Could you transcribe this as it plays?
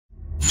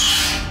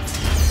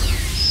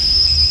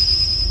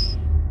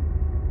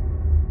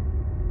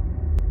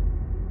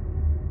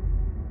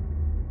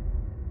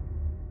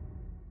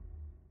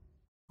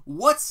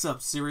What's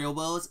up, cereal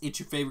bros? It's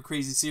your favorite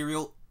crazy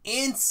cereal,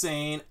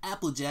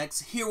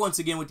 InsaneAppleJackz, here once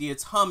again with the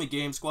Atomic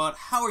Game Squad.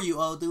 How are you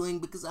all doing?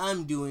 Because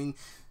I'm doing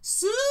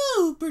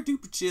super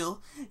duper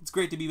chill. It's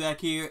great to be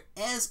back here,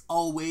 as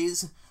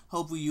always.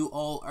 Hopefully you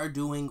all are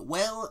doing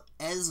well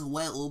as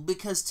well,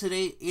 because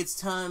today it's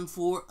time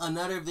for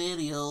another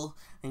video.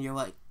 And you're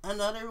like,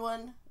 another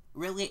one?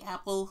 Really,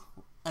 Apple?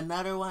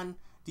 Another one?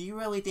 Do you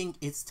really think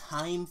it's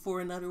time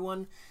for another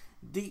one?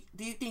 Do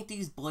you think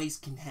these boys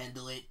can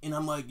handle it? And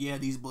I'm like, yeah,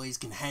 these boys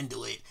can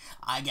handle it.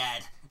 I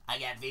got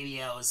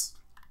videos.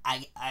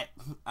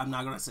 I'm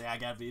not gonna say I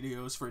got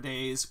videos for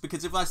days,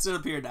 because if I sit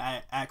up here and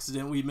I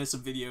accidentally miss a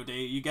video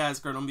day, you guys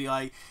are gonna be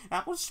like,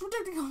 Apple,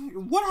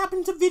 what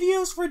happened to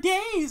videos for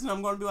days? And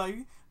I'm gonna be like,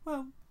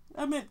 well,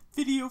 I meant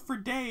video for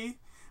day.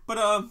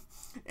 But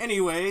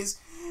anyways,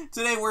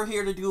 today we're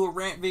here to do a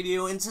rant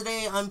video, and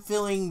today I'm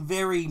feeling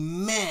very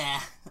meh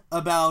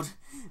about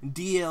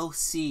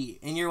DLC.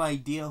 And you're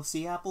like,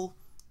 DLC, Apple?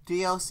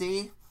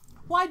 DLC?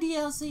 Why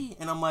DLC?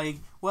 And I'm like,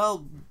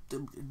 well,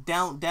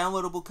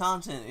 downloadable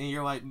content. And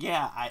you're like,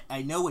 yeah,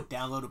 I know what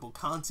downloadable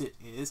content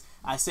is.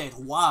 I said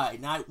why,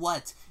 not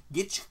what.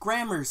 Get your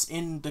grammars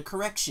in the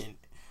correction.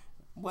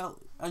 Well,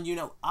 you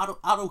know,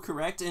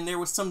 autocorrect, and there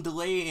was some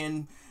delay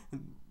in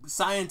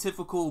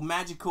scientifical,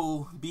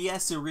 magical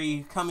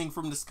BS-ery coming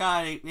from the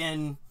sky,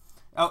 and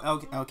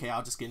okay,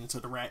 I'll just get into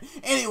the rant.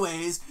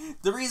 Anyways,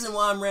 the reason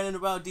why I'm ranting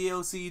about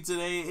DLC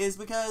today is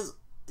because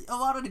a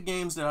lot of the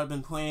games that I've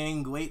been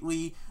playing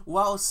lately,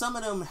 while some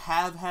of them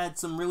have had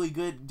some really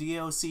good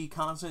DLC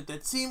content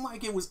that seemed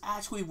like it was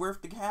actually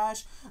worth the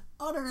cash,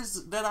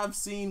 others that I've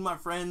seen my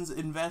friends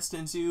invest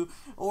into,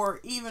 or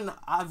even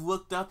I've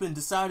looked up and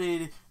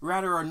decided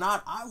whether or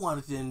not I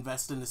wanted to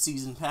invest in the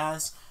season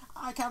pass,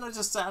 I kind of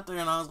just sat there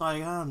and I was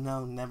like, oh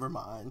no, never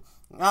mind.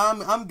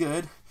 I'm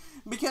good.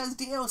 Because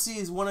DLC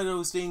is one of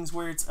those things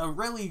where it's a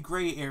really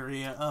gray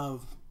area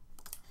of,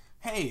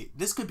 hey,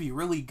 this could be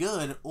really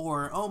good,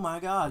 or, oh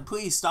my god,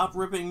 please stop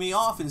ripping me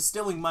off and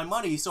stealing my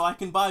money so I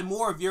can buy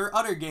more of your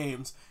other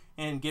games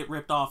and get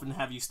ripped off and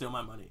have you steal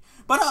my money.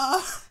 But,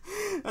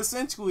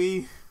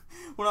 essentially,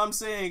 what I'm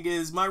saying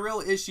is my real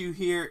issue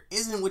here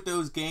isn't with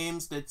those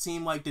games that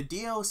seem like the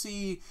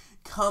DLC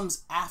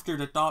comes after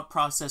the thought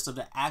process of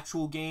the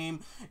actual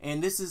game,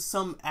 and this is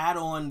some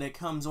add-on that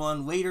comes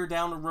on later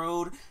down the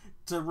road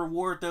to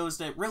reward those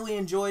that really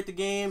enjoyed the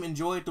game,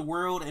 enjoyed the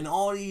world, and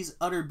all these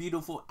other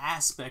beautiful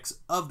aspects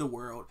of the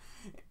world.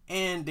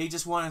 And they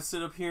just want to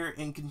sit up here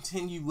and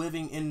continue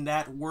living in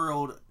that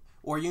world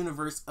or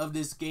universe of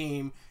this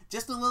game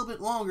just a little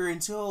bit longer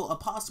until a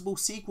possible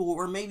sequel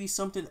or maybe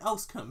something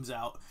else comes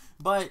out.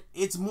 But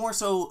it's more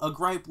so a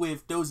gripe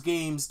with those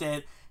games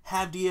that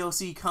have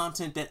DLC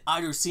content that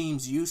either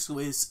seems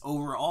useless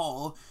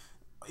overall,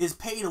 is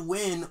pay to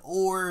win,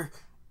 or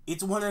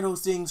it's one of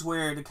those things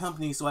where the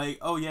company's like,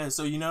 oh yeah,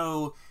 so you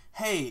know,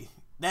 hey,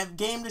 that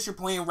game that you're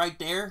playing right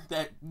there,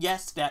 that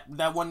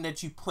one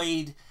that you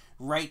played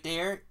right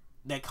there,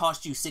 that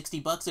cost you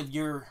 $60 of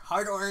your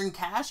hard-earned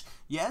cash,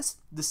 yes,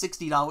 the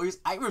 $60,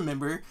 I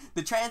remember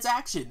the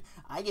transaction.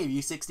 I gave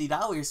you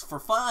 $60 for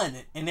fun.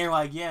 And they're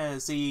like, yeah,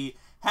 see,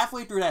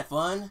 halfway through that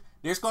fun,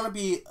 there's going to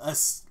be a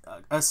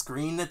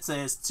screen that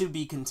says to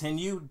be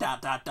continued, ...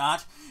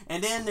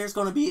 and then there's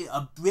going to be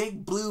a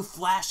big blue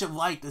flash of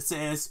light that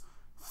says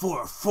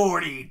for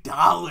 $40.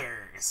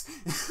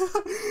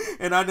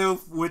 And I know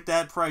with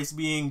that price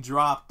being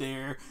dropped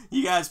there,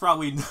 you guys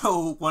probably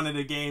know one of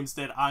the games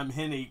that I'm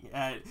hinting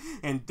at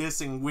and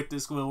dissing with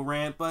this little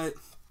rant, but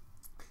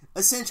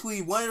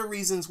essentially, one of the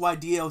reasons why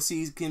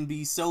DLCs can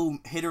be so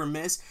hit or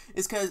miss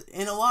is because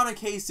in a lot of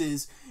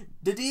cases,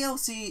 the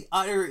DLC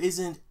either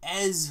isn't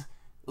as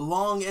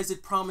long as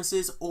it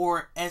promises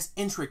or as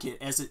intricate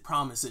as it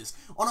promises.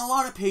 On a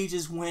lot of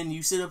pages, when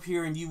you sit up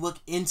here and you look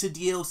into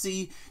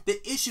DLC, the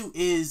issue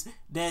is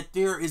that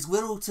there is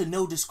little to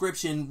no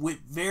description with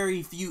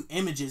very few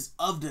images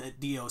of the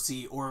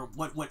DLC or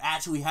what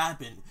actually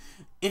happened.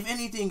 If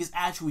anything is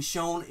actually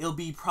shown, it'll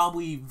be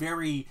probably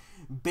very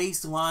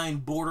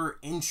baseline border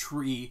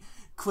entry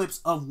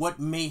clips of what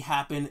may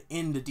happen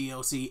in the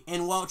DLC.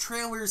 And while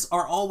trailers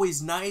are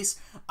always nice,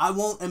 I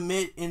won't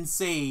admit and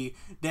say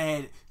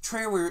that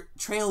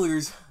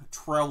trailers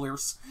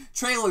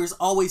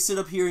always sit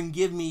up here and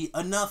give me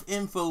enough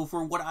info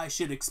for what I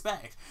should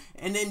expect.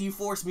 And then you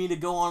force me to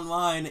go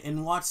online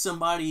and watch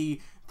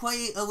somebody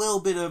play a little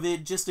bit of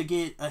it just to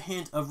get a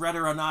hint of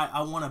whether or not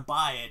I want to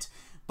buy it.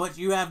 But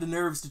you have the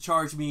nerves to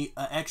charge me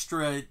an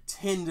extra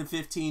 $10 to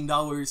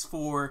 $15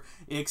 for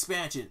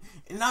expansion.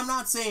 And I'm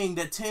not saying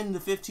that $10 to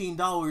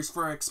 $15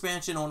 for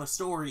expansion on a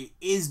story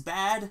is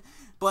bad,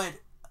 but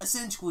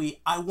essentially,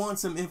 I want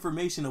some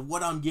information of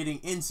what I'm getting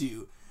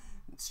into.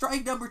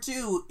 Strike number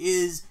 2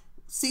 is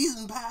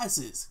season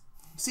passes.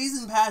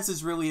 Season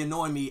passes really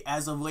annoy me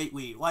as of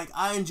lately. Like,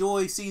 I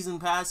enjoy season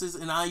passes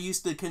and I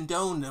used to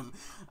condone them.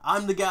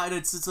 I'm the guy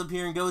that sits up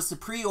here and goes to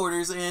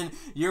pre-orders, and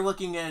you're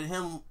looking at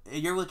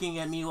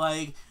me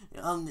like,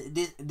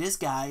 this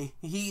guy,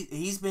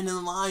 he's been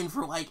in line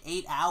for like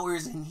 8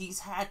 hours and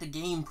he's had the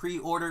game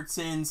pre-ordered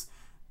since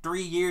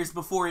 3 years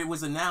before it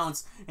was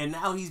announced, and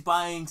now he's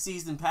buying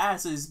season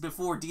passes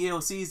before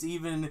DLC's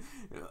even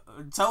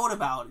told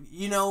about.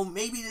 You know,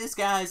 maybe this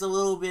guy's a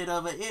little bit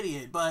of an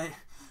idiot, but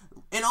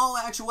in all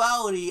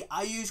actuality,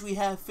 I usually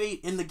have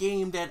faith in the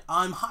game that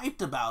I'm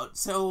hyped about,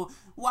 so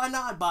why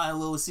not buy a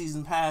little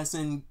season pass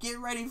and get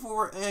ready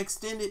for an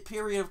extended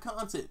period of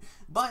content?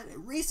 But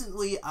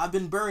recently, I've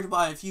been burned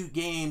by a few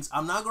games.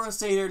 I'm not going to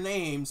say their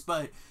names,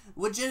 but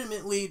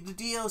legitimately, the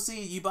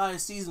DLC, you buy a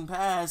season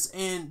pass,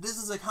 and this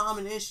is a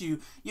common issue.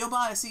 You'll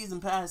buy a season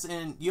pass,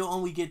 and you'll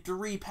only get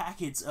 3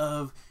 packets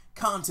of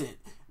content.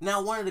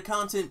 Now, one of the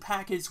content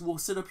packets will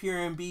sit up here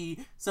and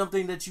be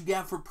something that you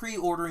got for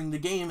pre-ordering the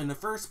game in the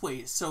first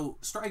place. So,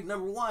 strike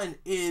number 1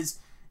 is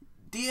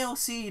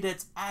DLC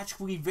that's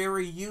actually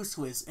very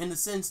useless, in the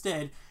sense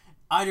that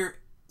either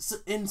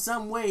in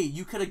some way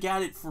you could have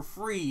got it for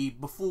free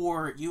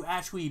before you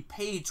actually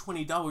paid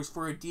 $20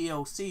 for a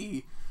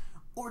DLC,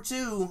 or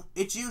 2,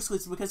 it's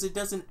useless because it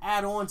doesn't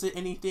add on to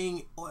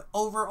anything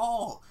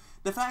overall.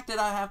 The fact that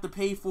I have to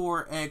pay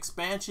for an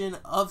expansion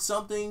of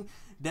something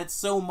that's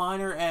so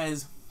minor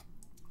as,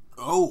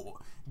 oh,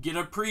 get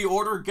a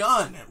pre-order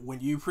gun when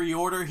you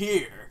pre-order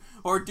here,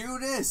 or do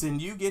this and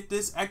you get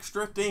this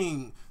extra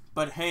thing.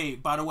 But hey,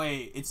 by the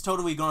way, it's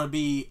totally going to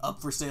be up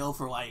for sale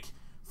for like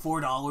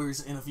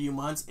 $4 in a few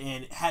months,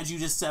 and had you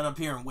just sat up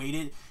here and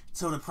waited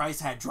till the price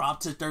had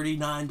dropped to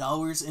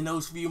 $39 in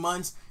those few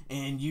months,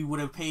 and you would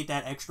have paid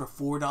that extra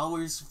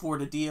 $4 for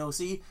the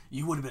DLC,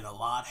 you would have been a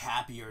lot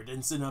happier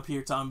than sitting up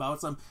here talking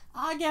about some,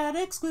 I got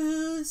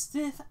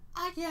exclusive,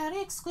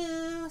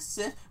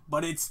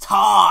 but it's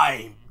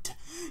timed.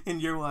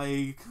 And you're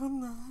like,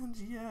 come on,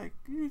 Jack,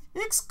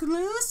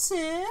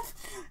 exclusive.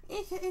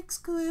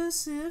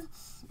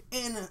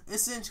 And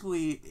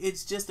essentially,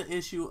 it's just an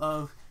issue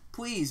of,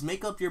 please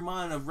make up your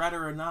mind of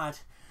whether or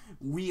not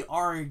we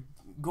are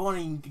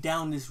going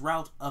down this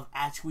route of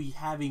actually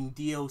having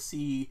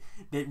DLC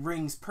that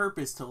brings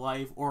purpose to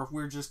life, or if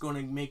we're just going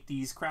to make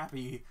these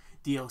crappy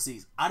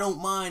DLCs. I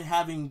don't mind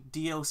having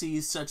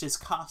DLCs such as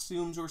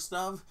costumes or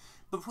stuff,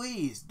 but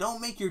please don't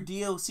make your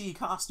DLC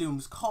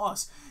costumes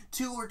cost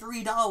 $2 or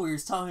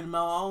 $3 talking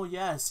about, oh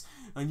yes,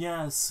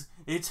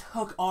 it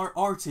took our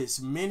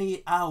artists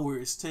many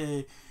hours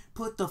to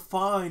put the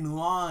fine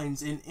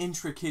lines and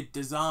intricate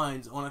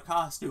designs on a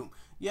costume.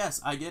 Yes,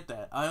 I get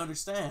that. I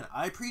understand.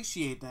 I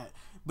appreciate that.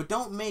 But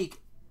don't make,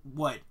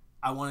 what,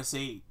 I want to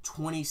say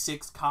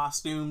 26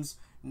 costumes,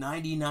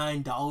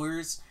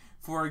 $99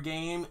 for a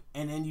game,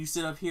 and then you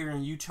sit up here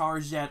and you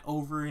charge that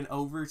over and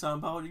over talking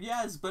about,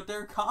 yes, but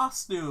they're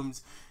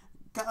costumes.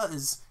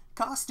 Guys,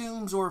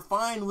 costumes or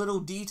fine little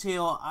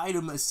detail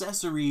item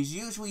accessories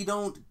usually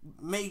don't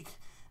make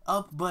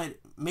up but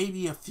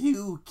maybe a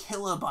few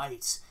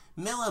kilobytes,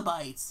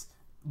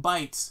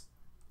 bytes,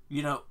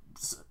 you know,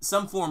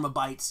 some form of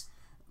bytes,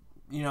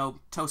 you know,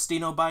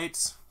 Tostino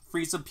bytes,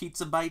 Frieza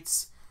pizza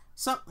bytes,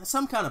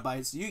 some kind of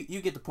bytes,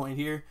 you get the point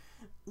here,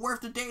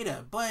 worth the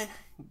data. But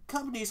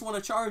companies want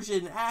to charge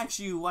it and ask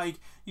you, like,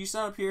 you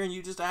sit up here and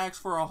you just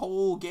ask for a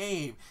whole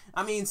game.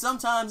 I mean,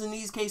 sometimes in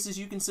these cases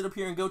you can sit up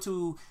here and go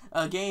to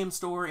a game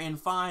store and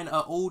find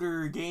an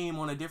older game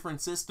on a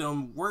different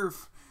system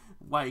worth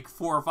like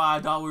 $4 or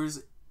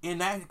 $5,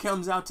 and that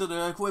comes out to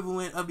the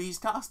equivalent of these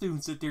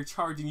costumes that they're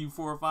charging you $4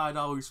 or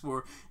 $5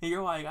 for. And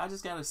you're like, I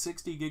just got a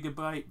 60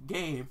 gigabyte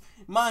game.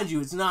 Mind you,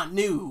 it's not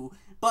new,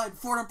 but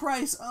for the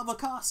price of a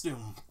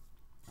costume.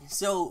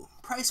 So,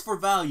 price for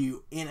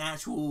value in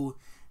actual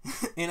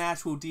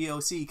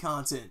DLC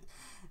content.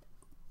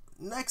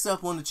 Next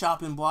up on the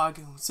chopping block,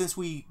 since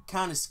we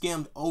kind of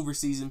skimmed over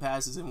season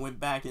passes and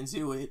went back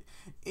into it,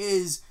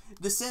 is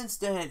the sense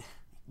that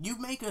you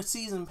make a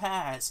season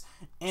pass,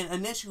 and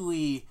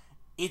initially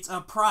it's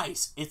a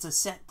price. It's a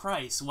set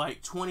price,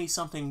 like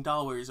 $20-something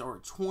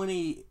or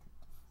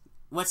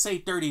let's say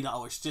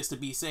 $30 just to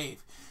be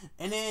safe.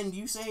 And then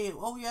you say,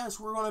 oh yes,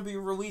 we're going to be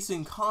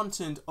releasing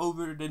content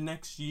over the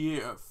next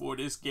year for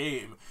this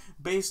game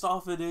based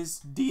off of this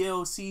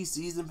DLC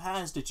season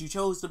pass that you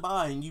chose to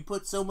buy, and you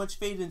put so much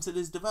faith into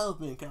this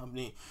development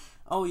company.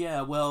 Oh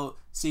yeah, well,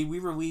 see, we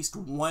released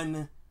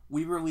one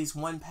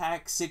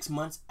pack 6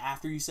 months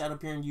after you sat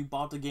up here and you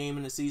bought the game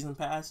in the season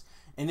pass,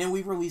 and then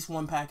we released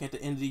one pack at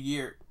the end of the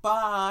year.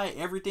 Bye!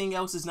 Everything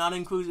else is not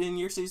included in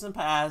your season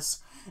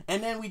pass.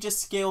 And then we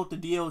just scaled the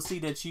DLC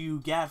that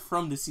you got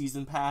from the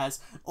season pass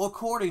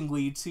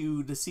accordingly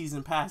to the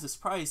season pass's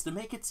price to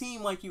make it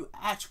seem like you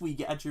actually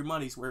got your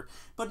money's worth.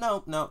 But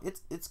no,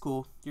 it's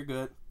cool. You're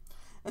good.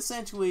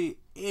 Essentially,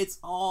 it's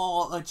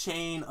all a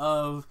chain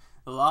of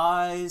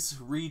lies,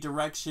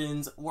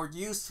 redirections, or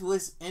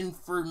useless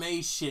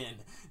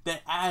information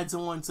that adds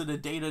on to the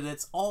data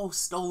that's all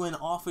stolen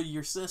off of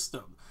your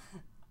system.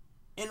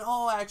 In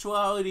all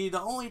actuality, the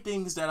only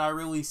things that I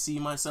really see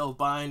myself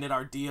buying that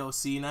are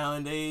DLC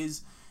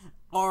nowadays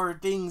are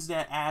things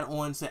that add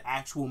on to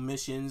actual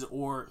missions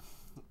or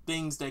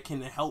things that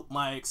can help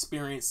my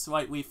experience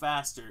slightly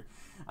faster.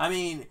 I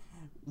mean,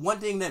 one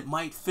thing that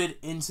might fit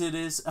into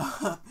this,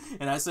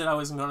 and I said I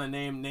wasn't going to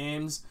name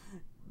names,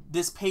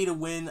 this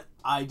pay-to-win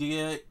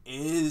idea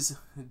is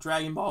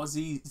Dragon Ball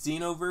Z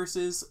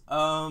Xenoverse's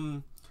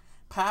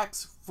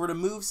packs for the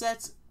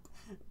movesets.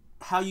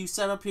 How you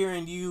set up here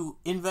and you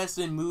invest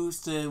in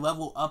moves to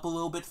level up a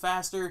little bit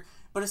faster.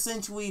 But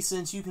essentially,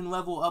 since you can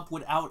level up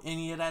without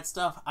any of that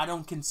stuff, I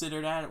don't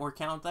consider that or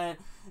count that.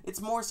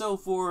 It's more so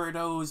for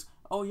those,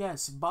 oh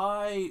yes,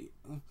 buy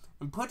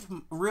and put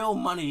real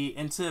money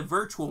into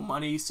virtual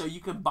money so you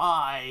can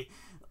buy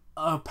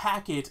a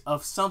packet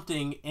of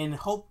something and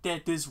hope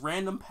that this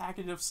random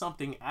packet of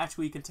something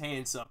actually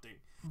contains something.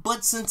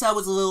 But since I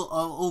was a little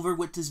over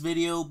with this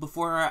video,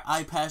 before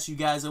I pass you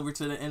guys over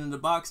to the end of the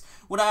box,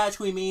 what I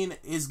actually mean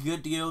is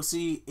good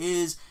DLC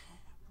is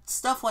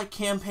stuff like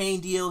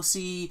campaign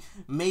DLC,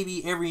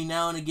 maybe every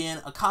now and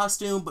again a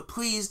costume, but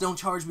please don't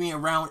charge me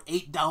around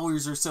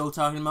 $8 or so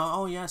talking about,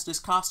 oh yes, this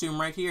costume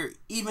right here,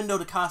 even though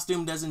the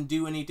costume doesn't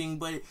do anything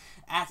but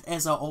act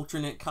as an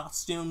alternate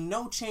costume,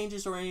 no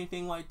changes or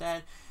anything like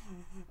that,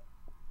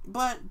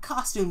 but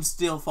costumes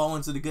still fall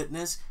into the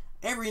goodness.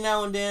 Every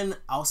now and then,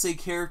 I'll say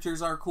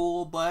characters are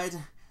cool, but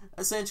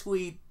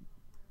essentially,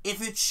 if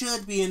it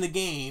should be in the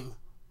game,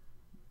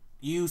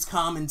 use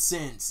common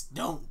sense.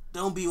 Don't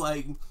be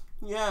like,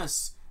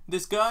 yes,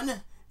 this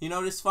gun, you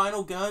know, this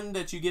final gun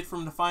that you get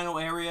from the final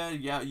area,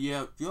 yep,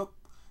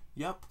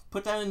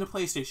 put that in the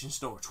PlayStation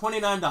Store,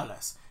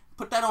 $29.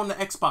 Put that on the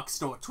Xbox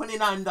Store,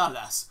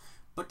 $29.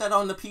 Put that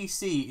on the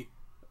PC,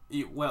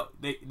 well,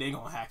 they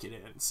gonna hack it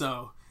in,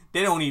 so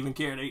they don't even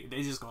care,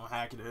 they just gonna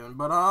hack it in,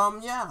 but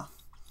yeah.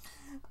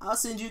 I'll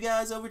send you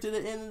guys over to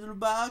the end of the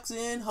box,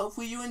 and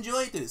hopefully you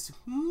enjoyed this.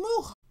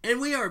 And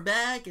we are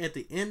back at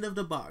the end of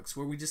the box,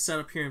 where we just sat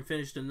up here and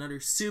finished another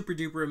super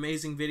duper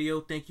amazing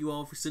video. Thank you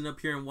all for sitting up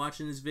here and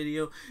watching this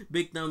video.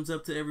 Big thumbs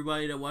up to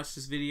everybody that watched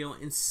this video,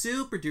 and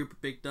super duper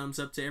big thumbs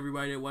up to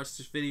everybody that watched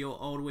this video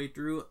all the way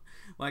through.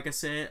 Like I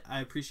said, I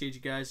appreciate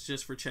you guys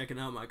just for checking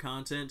out my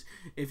content.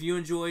 If you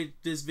enjoyed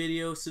this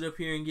video, sit up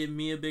here and give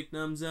me a big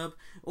thumbs up.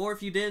 Or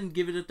if you didn't,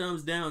 give it a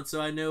thumbs down so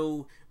I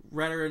know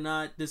whether or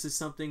not this is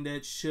something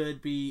that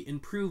should be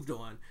improved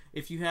on.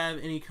 If you have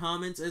any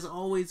comments, as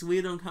always,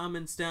 leave them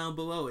comments down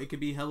below. It could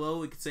be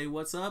hello, it could say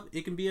what's up,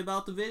 it can be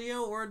about the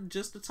video or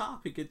just the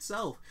topic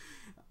itself.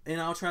 And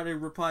I'll try to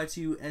reply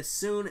to you as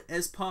soon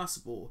as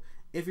possible.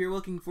 If you're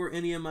looking for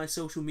any of my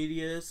social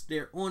medias,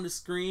 they're on the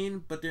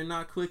screen, but they're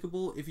not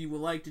clickable. If you would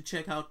like to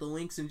check out the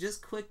links and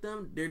just click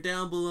them, they're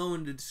down below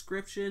in the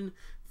description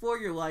for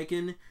your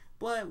liking.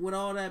 But with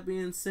all that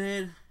being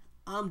said,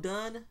 I'm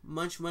done.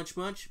 Much.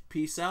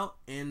 Peace out.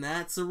 And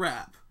that's a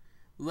wrap.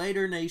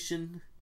 Later, nation.